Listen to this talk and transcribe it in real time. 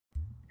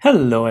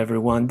Hello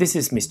everyone, this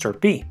is Mr.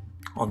 P.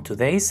 On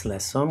today's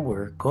lesson,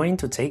 we're going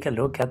to take a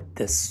look at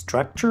the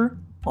structure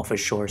of a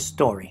short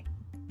story.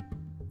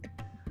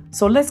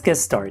 So let's get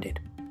started.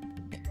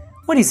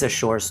 What is a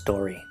short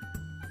story?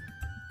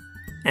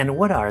 And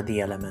what are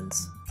the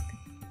elements?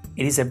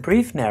 It is a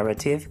brief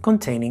narrative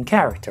containing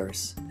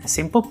characters, a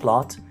simple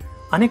plot,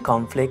 and a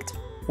conflict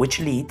which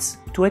leads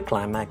to a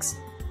climax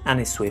and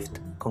a swift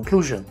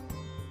conclusion.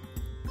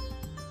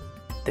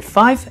 The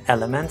 5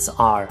 elements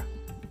are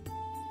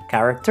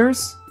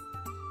characters,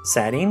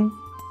 setting,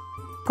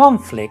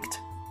 conflict,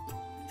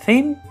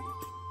 theme,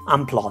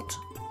 and plot.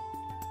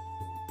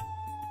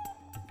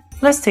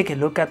 Let's take a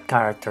look at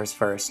characters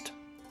first.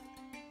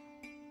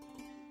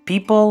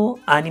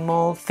 People,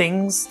 animal,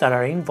 things that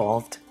are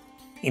involved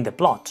in the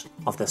plot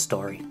of the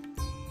story.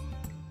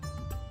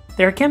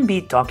 There can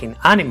be talking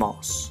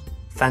animals,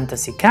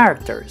 fantasy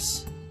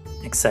characters,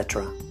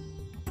 etc.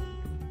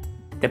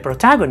 The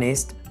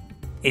protagonist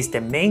is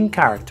the main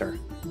character.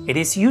 It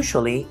is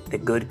usually the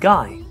good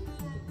guy.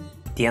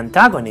 The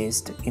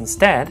antagonist,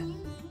 instead,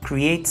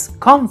 creates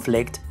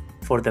conflict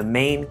for the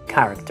main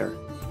character.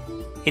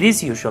 It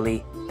is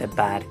usually the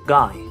bad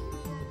guy.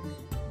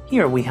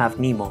 Here we have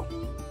Nemo.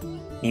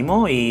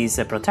 Nemo is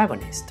a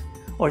protagonist,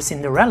 or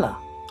Cinderella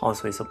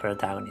also is a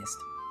protagonist.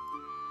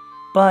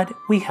 But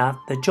we have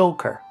the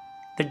Joker.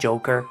 The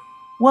Joker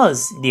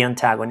was the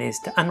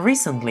antagonist, and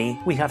recently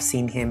we have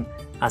seen him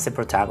as a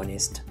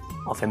protagonist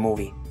of a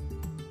movie.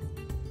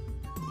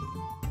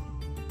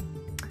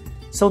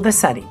 So the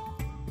setting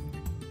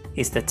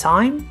is the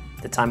time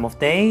of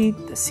day,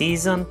 the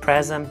season,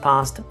 present,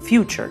 past,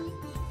 future.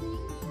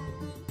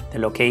 The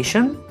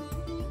location,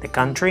 the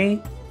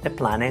country, the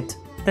planet,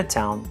 the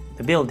town,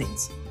 the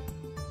buildings.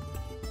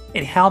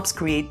 It helps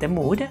create the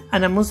mood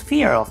and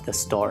atmosphere of the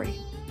story.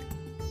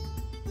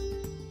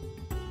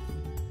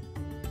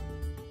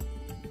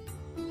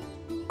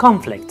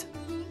 Conflict.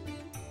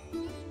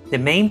 The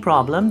main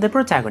problem the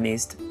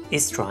protagonist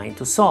is trying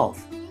to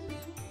solve.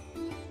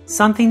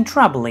 Something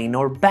troubling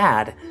or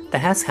bad that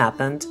has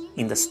happened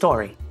in the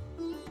story.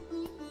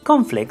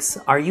 Conflicts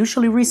are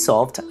usually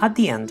resolved at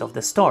the end of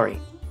the story.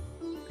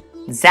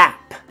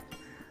 Zap!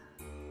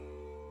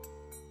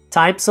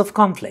 Types of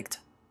conflict.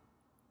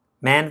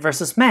 Man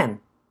versus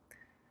man.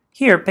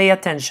 Here pay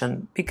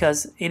attention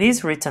because it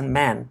is written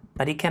man,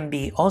 but it can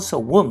be also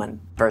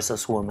woman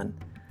versus woman.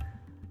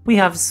 We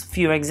have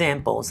few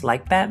examples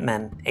like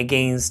Batman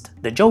against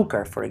the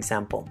Joker, for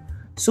example.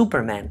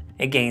 Superman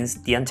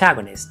against the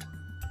antagonist.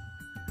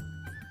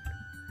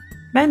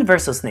 Man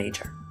versus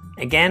nature.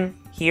 Again,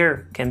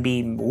 here can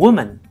be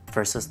woman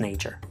versus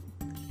nature.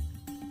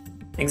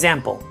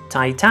 Example,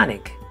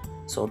 Titanic.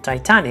 So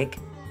Titanic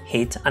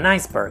hit an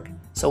iceberg.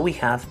 So we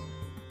have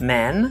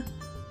man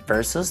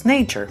versus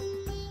nature.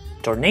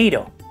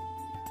 Tornado.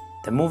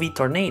 The movie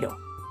Tornado.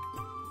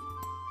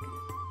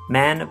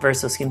 Man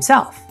versus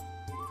himself.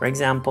 For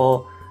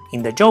example,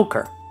 in the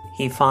Joker,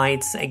 he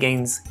fights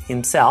against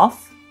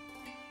himself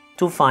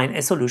to find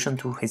a solution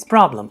to his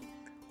problem.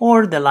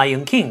 Or the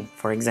Lion King,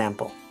 for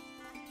example.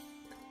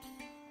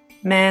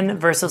 Man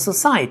versus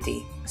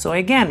society. So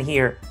again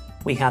here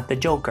we have the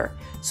Joker.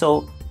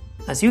 So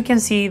as you can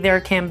see, there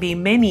can be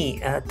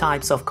many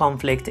types of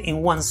conflict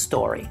in one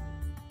story.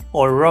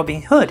 Or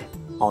Robin Hood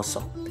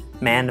also.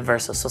 Man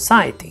versus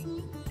society.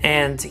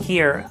 And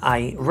here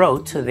I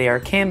wrote there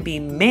can be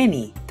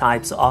many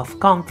types of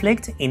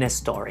conflict in a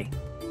story.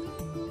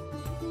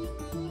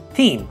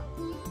 Theme.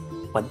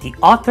 What the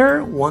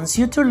author wants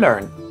you to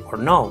learn or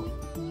know.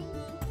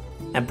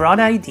 A broad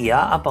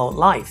idea about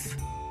life.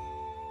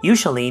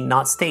 Usually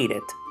not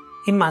stated.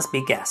 It must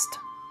be guessed.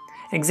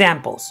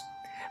 Examples.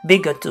 Be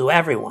good to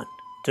everyone.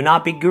 Do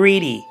not be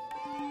greedy.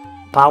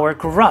 Power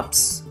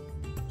corrupts.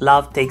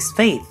 Love takes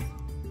faith.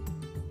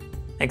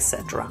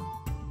 Etc.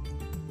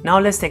 Now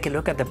let's take a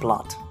look at the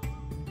plot.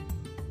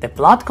 The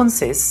plot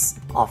consists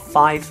of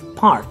 5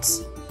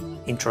 parts.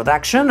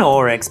 Introduction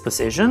or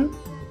exposition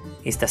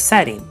is the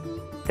setting,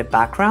 the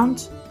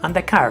background, and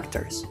the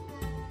characters.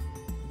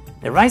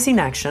 The rising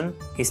action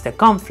is the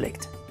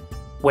conflict,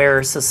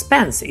 where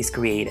suspense is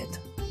created.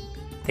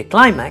 The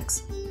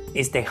climax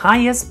is the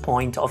highest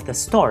point of the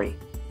story,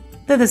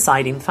 the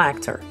deciding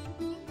factor.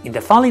 In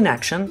the falling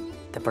action,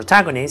 the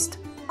protagonist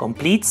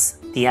completes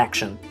the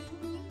action.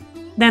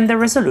 Then the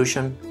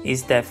resolution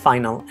is the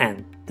final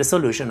end, the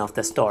solution of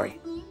the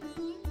story.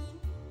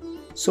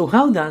 So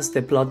how does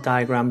the plot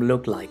diagram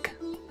look like?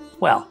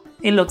 Well,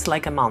 it looks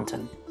like a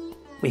mountain.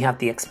 We have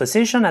the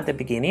exposition at the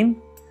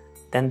beginning,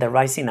 then the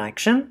rising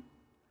action,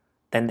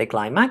 then the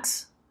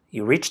climax,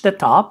 you reach the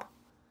top,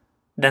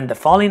 then the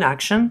falling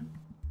action,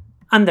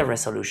 and the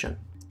resolution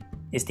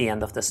is the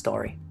end of the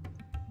story.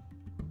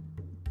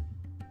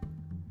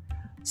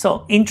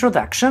 So,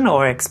 introduction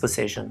or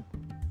exposition.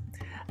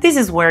 This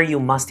is where you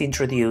must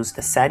introduce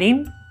the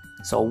setting,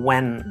 so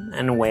when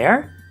and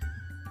where,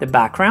 the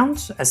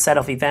background, a set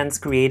of events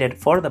created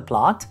for the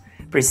plot,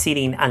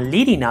 preceding and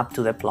leading up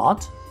to the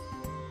plot,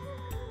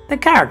 the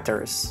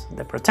characters,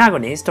 the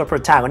protagonist or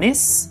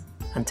protagonists,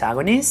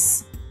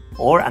 antagonists,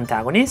 or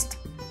antagonist,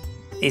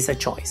 is a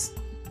choice.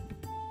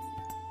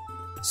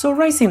 So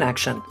rising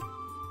action.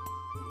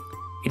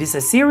 It is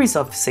a series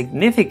of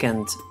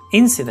significant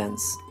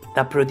incidents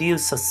that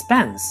produce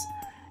suspense,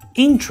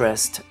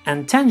 interest,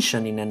 and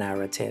tension in a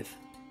narrative.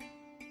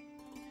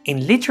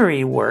 In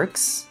literary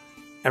works,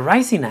 a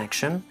rising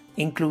action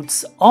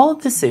includes all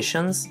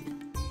decisions,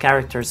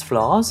 characters'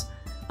 flaws,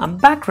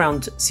 and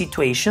background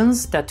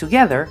situations that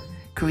together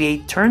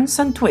create turns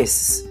and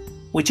twists,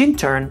 which in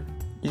turn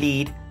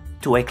lead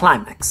to a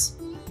climax.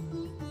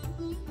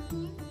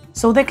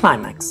 So the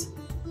climax.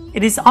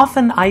 It is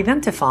often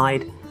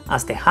identified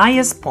as the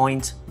highest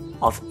point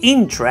of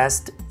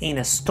interest in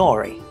a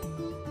story.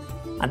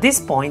 At this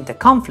point, the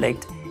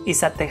conflict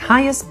is at the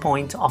highest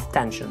point of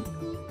tension.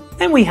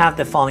 Then we have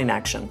the falling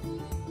action.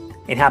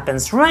 It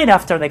happens right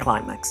after the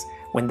climax,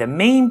 when the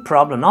main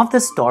problem of the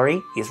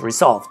story is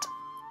resolved.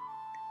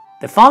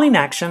 The falling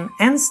action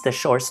ends the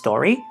short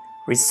story,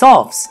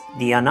 resolves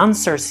the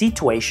unanswered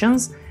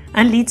situations,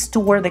 and leads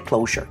toward the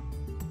closure.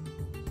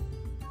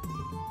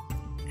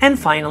 And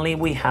finally,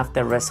 we have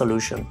the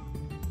resolution.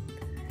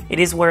 It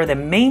is where the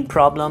main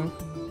problem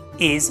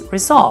is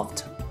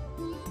resolved.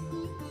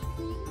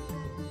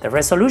 The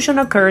resolution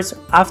occurs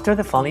after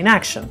the falling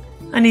action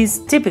and is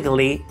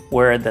typically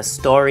where the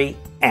story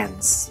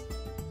ends.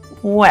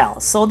 Well,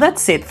 so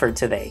that's it for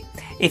today.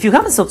 If you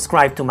haven't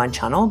subscribed to my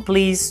channel,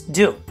 please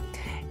do.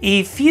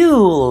 If you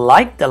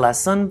liked the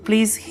lesson,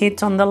 please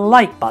hit on the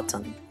like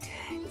button.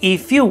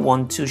 If you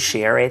want to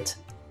share it,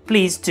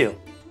 please do.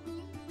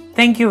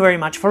 Thank you very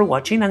much for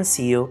watching and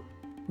see you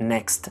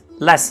next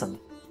lesson.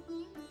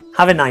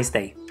 Have a nice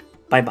day.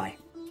 Bye bye.